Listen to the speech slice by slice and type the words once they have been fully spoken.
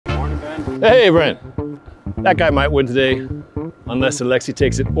Hey, Brent. That guy might win today, unless Alexi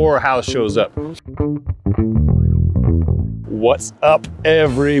takes it or House shows up. What's up,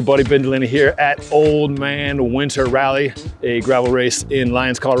 everybody? Ben Delaney here at Old Man Winter Rally, a gravel race in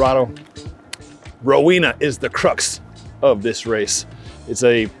Lyons, Colorado. Rowena is the crux of this race. It's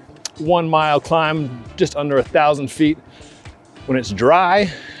a 1 mile climb, just under 1,000 feet. When it's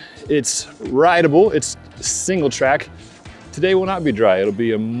dry, it's rideable. It's single track. Today will not be dry. It'll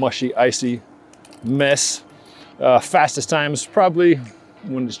be a mushy, icy mess. Fastest times probably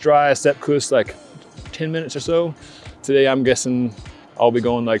when it's dry, Sepkus like 10 minutes or so. Today I'm guessing I'll be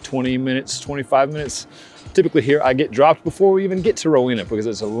going like 20 minutes, 25 minutes. Typically here I get dropped before we even get to Rowena because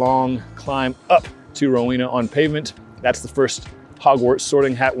it's a long climb up to Rowena on pavement. That's the first Hogwarts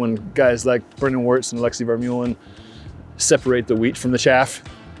sorting hat when guys like Brendan Wirtz and Alexi Vermeulen separate the wheat from the chaff.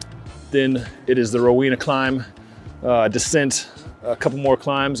 Then it is the Rowena climb, descent, a couple more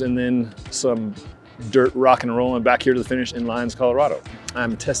climbs, and then some dirt rock and rolling back here to the finish in Lyons, Colorado.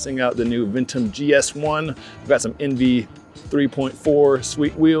 I'm testing out the new Ventum GS1. I've got some NV 3.4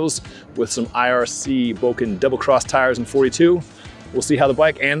 sweet wheels with some IRC Boken double cross tires in 42. We'll see how the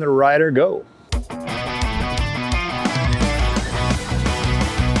bike and the rider go.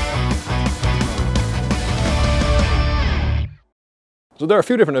 So there are a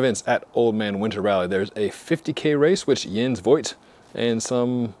few different events at Old Man Winter Rally. There's a 50K race, which Jens Voigt and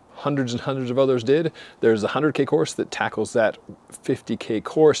some hundreds and hundreds of others did. There's a 100K course that tackles that 50K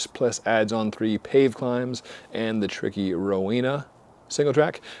course, plus adds on 3 paved climbs and the tricky Rowena single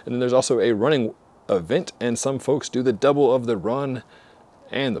track. And then there's also a running event, and some folks do the double of the run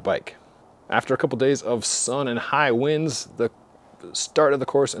and the bike. After a couple days of sun and high winds, the start of the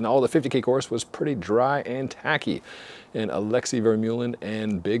course and all the 50K course was pretty dry and tacky. And Alexi Vermeulen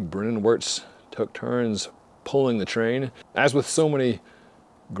and Big Brendan Wirtz took turns pulling the train. As with so many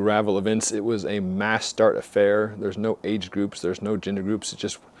gravel events, it was a mass start affair. There's no age groups, there's no gender groups, it's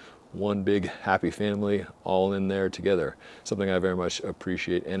just one big happy family all in there together. Something I very much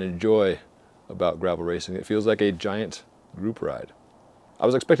appreciate and enjoy about gravel racing. It feels like a giant group ride. I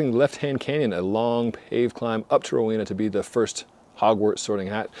was expecting Left Hand Canyon, a long paved climb up to Rowena, to be the first Hogwarts sorting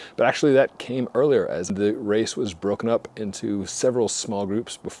hat, but actually that came earlier as the race was broken up into several small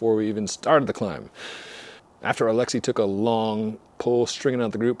groups before we even started the climb. After Alexi took a long pull, stringing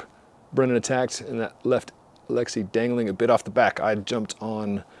out the group, Brendan attacked, and that left Alexi dangling a bit off the back. I jumped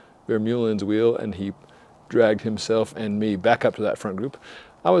on Vermeulen's wheel and he dragged himself and me back up to that front group.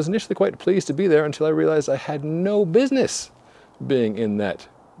 I was initially quite pleased to be there until I realized I had no business being in that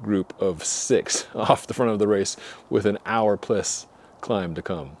group of 6 off the front of the race with an hour plus climb to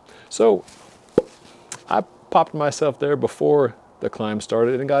come. So I popped myself there before the climb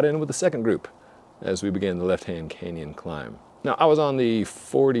started and got in with the second group as we began the Left Hand Canyon climb. Now I was on the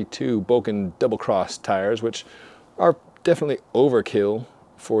 42 Boken double cross tires, which are definitely overkill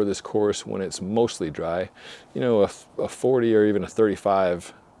for this course when it's mostly dry. You know, a 40 or even a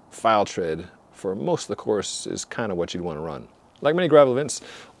 35 file tread for most of the course is kind of what you'd want to run. Like many gravel events,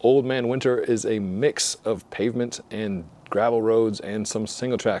 Old Man Winter is a mix of pavement and gravel roads and some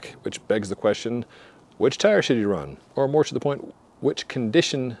single track, which begs the question, which tire should you run? Or more to the point, which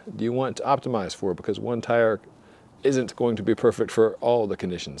condition do you want to optimize for? Because one tire isn't going to be perfect for all the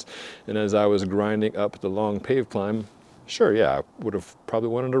conditions. And as I was grinding up the long paved climb, sure, yeah, I would have probably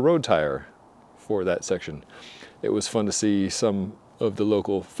wanted a road tire for that section. It was fun to see some of the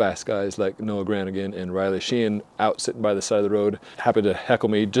local fast guys like Noah Granigan and Riley Sheehan out sitting by the side of the road, happy to heckle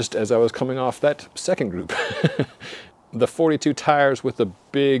me just as I was coming off that second group. The 42 tires with the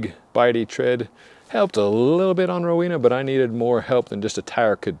big bitey tread helped a little bit on Rowena, but I needed more help than just a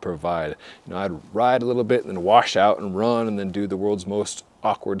tire could provide. You know, I'd ride a little bit and then wash out and run and then do the world's most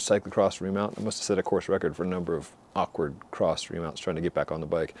awkward cyclocross remount. I must have set a course record for a number of awkward cross remounts trying to get back on the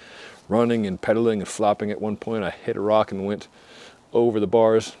bike. Running and pedaling and flopping. At one point I hit a rock and went over the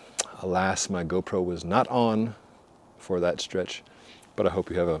bars. Alas, my GoPro was not on for that stretch, but I hope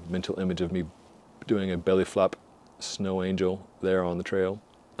you have a mental image of me doing a belly flop snow angel there on the trail.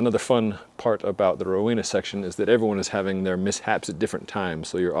 Another fun part about the Rowena section is that everyone is having their mishaps at different times,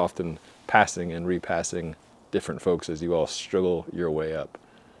 so you're often passing and repassing different folks as you all struggle your way up.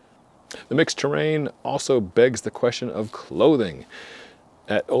 The mixed terrain also begs the question of clothing.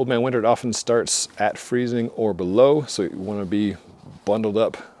 At Old Man Winter, it often starts at freezing or below, so you want to be bundled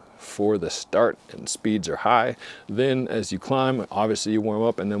up for the start and speeds are high. Then as you climb, obviously you warm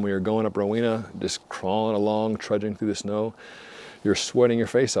up, and then we are going up Rowena, just crawling along, trudging through the snow. you're sweating your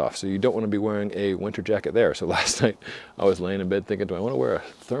face off. So you don't want to be wearing a winter jacket there. So last night I was laying in bed thinking, do I want to wear a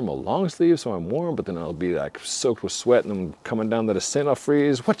thermal long sleeve so I'm warm, but then I'll be like soaked with sweat and I'm coming down the descent, I'll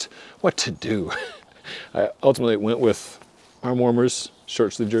freeze. What to do? I ultimately went with arm warmers,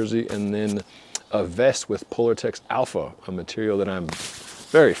 short sleeve jersey, and then a vest with Polartex Alpha, a material that I'm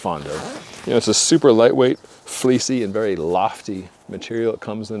very fond of. You know, it's a super lightweight, fleecy, and very lofty material. It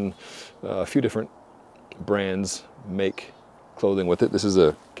comes in a few different brands make clothing with it. This is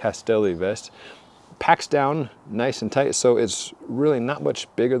a Castelli vest. Packs down nice and tight, so it's really not much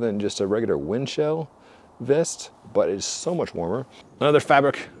bigger than just a regular wind shell vest, but it's so much warmer. Another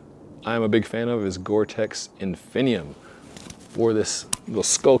fabric I'm a big fan of is Gore-Tex Infinium. Wore this little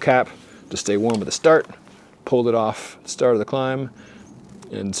skull cap to stay warm at the start, pulled it off at the start of the climb,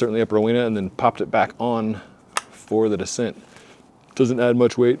 and certainly up Rowena, and then popped it back on for the descent. Doesn't add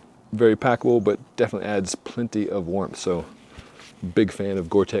much weight, very packable, but definitely adds plenty of warmth. So big fan of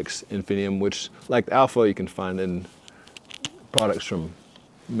Gore-Tex Infinium, which, like the Alpha, you can find in products from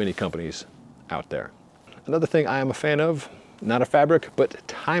many companies out there. Another thing I am a fan of, not a fabric, but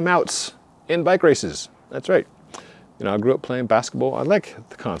timeouts in bike races. That's right. You know, I grew up playing basketball. I like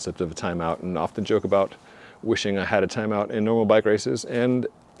the concept of a timeout and often joke about wishing I had a timeout in normal bike races. And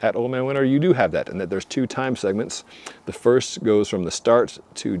at Old Man Winter, you do have that, and that there's 2 time segments. The first goes from the start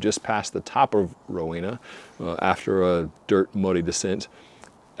to just past the top of Rowena after a dirt, muddy descent.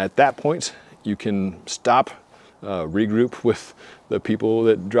 At that point, you can stop, regroup with the people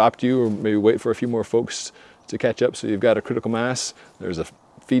that dropped you, or maybe wait for a few more folks to catch up so you've got a critical mass. There's a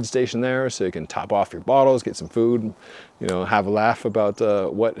feed station there so you can top off your bottles, get some food, you know, have a laugh about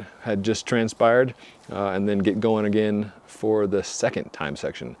what had just transpired, and then get going again for the second time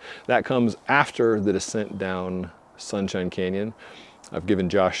section. That comes after the descent down Sunshine Canyon. I've given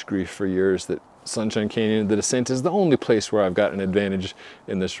Josh grief for years that Sunshine Canyon, the descent is the only place where I've got an advantage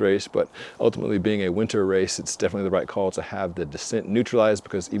in this race, but ultimately being a winter race, it's definitely the right call to have the descent neutralized,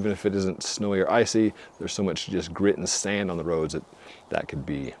 because even if it isn't snowy or icy, there's so much just grit and sand on the roads that could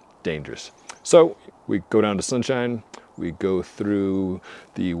be dangerous. So we go down to Sunshine, we go through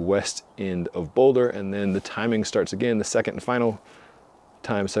the west end of Boulder, and then the timing starts again. The second and final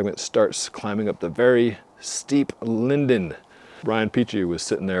time segment starts climbing up the very steep Linden. Ryan Peachy was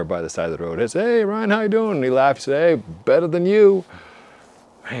sitting there by the side of the road. I said, "Hey, Ryan, how you doing?" And he laughed. He said, "Hey, better than you."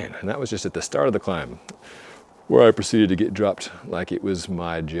 Man, and that was just at the start of the climb, where I proceeded to get dropped like it was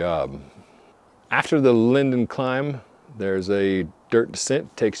my job. After the Linden climb, there's a dirt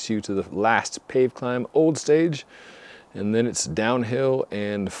descent, takes you to the last paved climb, Old Stage, and then it's downhill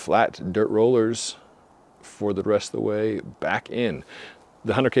and flat dirt rollers for the rest of the way back in.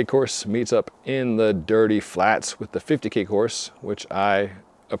 The 100K course meets up in the dirty flats with the 50K course, which I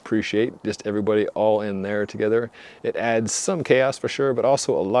appreciate, just everybody all in there together. It adds some chaos for sure, but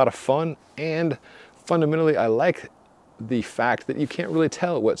also a lot of fun, and fundamentally I like the fact that you can't really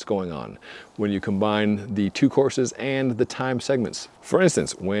tell what's going on when you combine the 2 courses and the time segments. For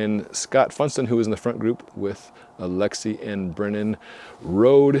instance, when Scott Funston, who was in the front group with Alexi and Brennan,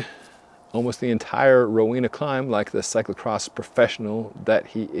 rode almost the entire Rowena climb like the cyclocross professional that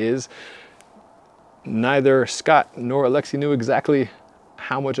he is, neither Scott nor Alexi knew exactly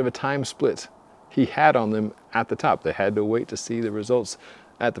how much of a time split he had on them at the top. They had to wait to see the results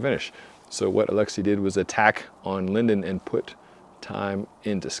at the finish. So what Alexi did was attack on Linden and put time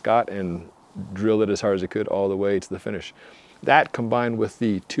into Scott and drill it as hard as he could all the way to the finish. That, combined with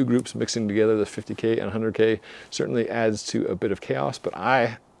the 2 groups mixing together, the 50K and 100K, certainly adds to a bit of chaos, but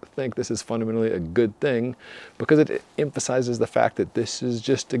I think this is fundamentally a good thing, because it emphasizes the fact that this is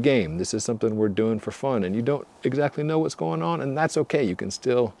just a game. This is something we're doing for fun, and you don't exactly know what's going on, and that's okay. You can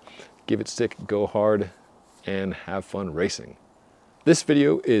still give it stick, go hard, and have fun racing. This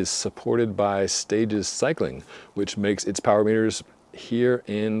video is supported by Stages Cycling, which makes its power meters here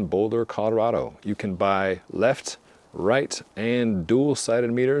in Boulder, Colorado. You can buy left, right, and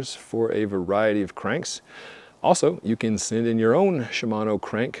dual-sided meters for a variety of cranks. Also, you can send in your own Shimano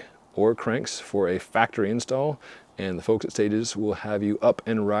crank or cranks for a factory install, and the folks at Stages will have you up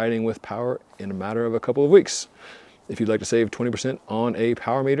and riding with power in a matter of a couple of weeks. If you'd like to save 20% on a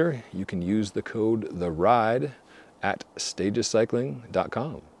power meter, you can use the code THERIDE at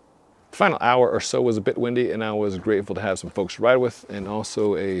stagescycling.com. The final hour or so was a bit windy, and I was grateful to have some folks to ride with, and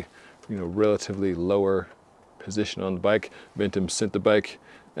also a relatively lower position on the bike. Ventum sent the bike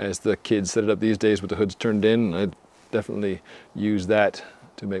as the kids set it up these days with the hoods turned in. I definitely use that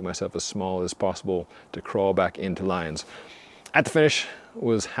to make myself as small as possible to crawl back into Lyons. At the finish,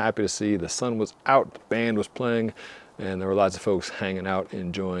 was happy to see the sun was out, the band was playing, and there were lots of folks hanging out,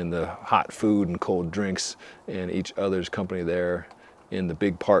 enjoying the hot food and cold drinks and each other's company there in the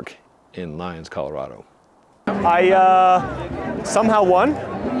big park in Lyons, Colorado. I somehow won,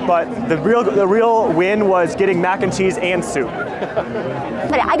 but the real win was getting mac and cheese and soup.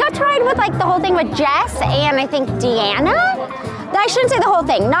 But I got to ride with like the whole thing with Jess and I think Deanna. I shouldn't say the whole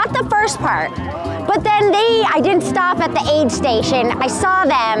thing, not the first part. But then I didn't stop at the aid station. I saw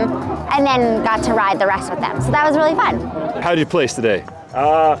them and then got to ride the rest with them. So that was really fun. How did you place today?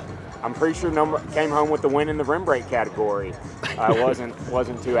 I'm pretty sure came home with the win in the rim break category.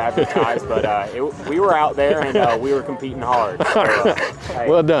 Wasn't too advertised, but we were out there and we were competing hard. So, hey,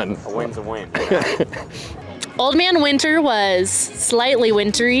 well done. A win's a win. Old Man Winter was slightly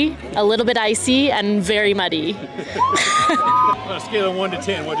wintry, a little bit icy, and very muddy. On a scale of 1 to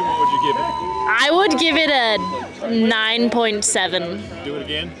 10, what would you give it? I would give it a 9.7. Do it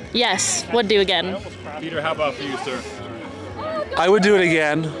again? Yes, would do again. Peter, how about for you, sir? I would do it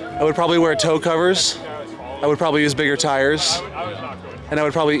again. I would probably wear toe covers. I would probably use bigger tires. And I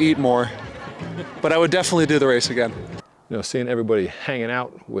would probably eat more. But I would definitely do the race again. You know, seeing everybody hanging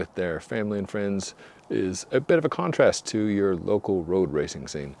out with their family and friends is a bit of a contrast to your local road racing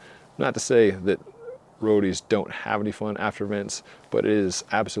scene. Not to say that roadies don't have any fun after events, but it is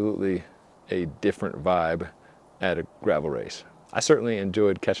absolutely a different vibe at a gravel race. I certainly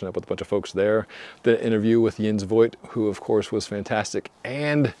enjoyed catching up with a bunch of folks there. The interview with Jens Voigt, who of course was fantastic,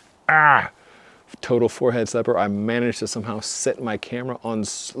 and total forehead slapper. I managed to somehow set my camera on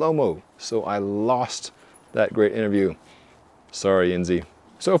slow-mo, so I lost that great interview. Sorry, Yenzi.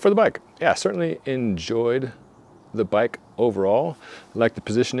 So for the bike, yeah, certainly enjoyed the bike overall. I liked the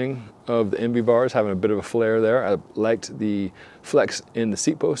positioning of the MV bars, having a bit of a flare there. I liked the flex in the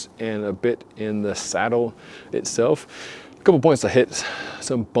seat post and a bit in the saddle itself. A couple points I hit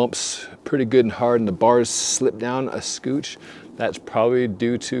some bumps pretty good and hard, and the bars slipped down a scooch. That's probably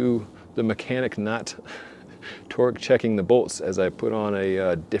due to the mechanic not torque checking the bolts as I put on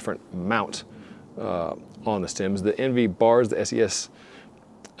a different mount on the stems. The NV bars, the SES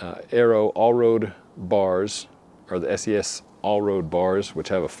Aero all-road bars, or the SES all-road bars, which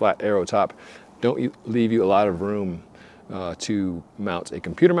have a flat aero top, don't leave you a lot of room to mount a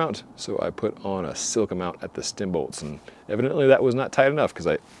computer mount, so I put on a silica mount at the stem bolts, and evidently that was not tight enough because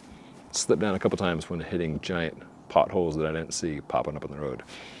I slipped down a couple times when hitting giant potholes that I didn't see popping up on the road.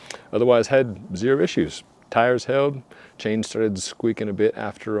 Otherwise, had zero issues. Tires held, chain started squeaking a bit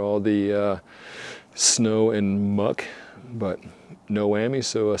after all the snow and muck, but no whammy,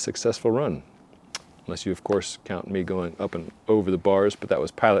 so a successful run. Unless you, of course, count me going up and over the bars, but that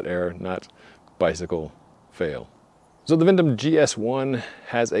was pilot error, not bicycle fail. So the Ventum GS1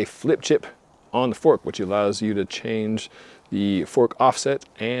 has a flip chip on the fork, which allows you to change the fork offset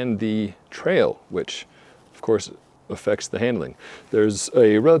and the trail, which, of course, affects the handling. There's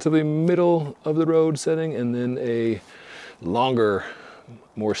a relatively middle of the road setting and then a longer,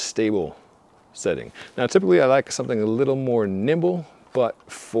 more stable setting. Now, typically I like something a little more nimble, but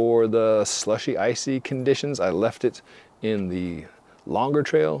for the slushy, icy conditions, I left it in the longer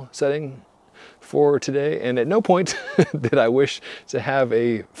trail setting for today. And at no point did I wish to have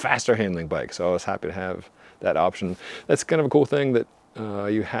a faster handling bike. So I was happy to have that option. That's kind of a cool thing that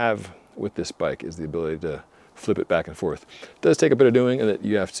you have with this bike, is the ability to flip it back and forth. It does take a bit of doing, and that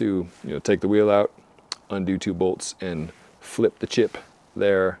you have to, take the wheel out, undo 2 bolts, and flip the chip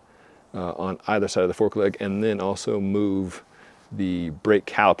there on either side of the fork leg, and then also move the brake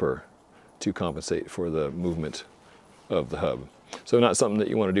caliper to compensate for the movement of the hub. So not something that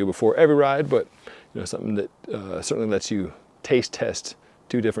you want to do before every ride, but something that certainly lets you taste test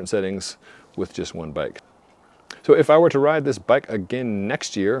 2 different settings with just one bike. So if I were to ride this bike again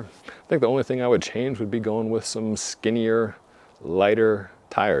next year, I think the only thing I would change would be going with some skinnier, lighter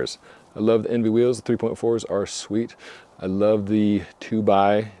tires. I love the NV wheels. The 3.4s are sweet. I love the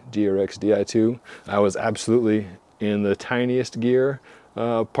 2x GRX Di2. I was absolutely in the tiniest gear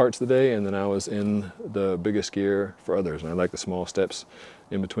parts of the day, and then I was in the biggest gear for others, and I like the small steps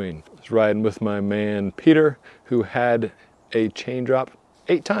in between. I was riding with my man Peter, who had a chain drop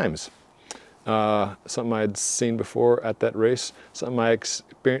 8 times. Something I'd seen before at that race, something I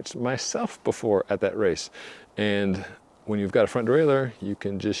experienced myself before at that race. And when you've got a front derailleur, you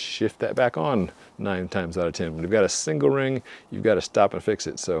can just shift that back on 9 times out of 10. When you've got a single ring, you've got to stop and fix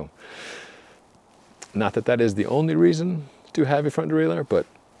it. So, not that that is the only reason to have a front derailleur, but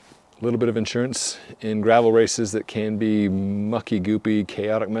a little bit of insurance in gravel races that can be mucky, goopy,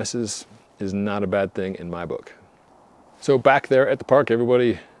 chaotic messes is not a bad thing in my book. So back there at the park,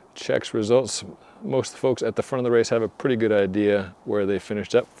 everybody checks results. Most of the folks at the front of the race have a pretty good idea where they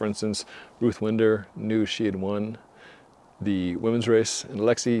finished up. For instance, Ruth Winder knew she had won the women's race, and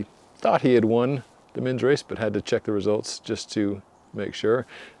Alexi thought he had won the men's race, but had to check the results just to make sure.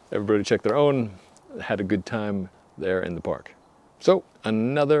 Everybody checked their own, had a good time there in the park. So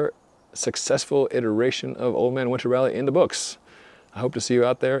another successful iteration of Old Man Winter Rally in the books. I hope to see you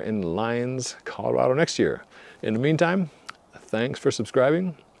out there in Lyons, Colorado next year. In the meantime, thanks for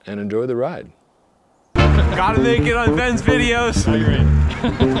subscribing and enjoy the ride. Gotta make it on Ben's videos. Oh, you're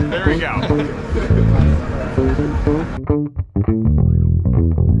in. There we go.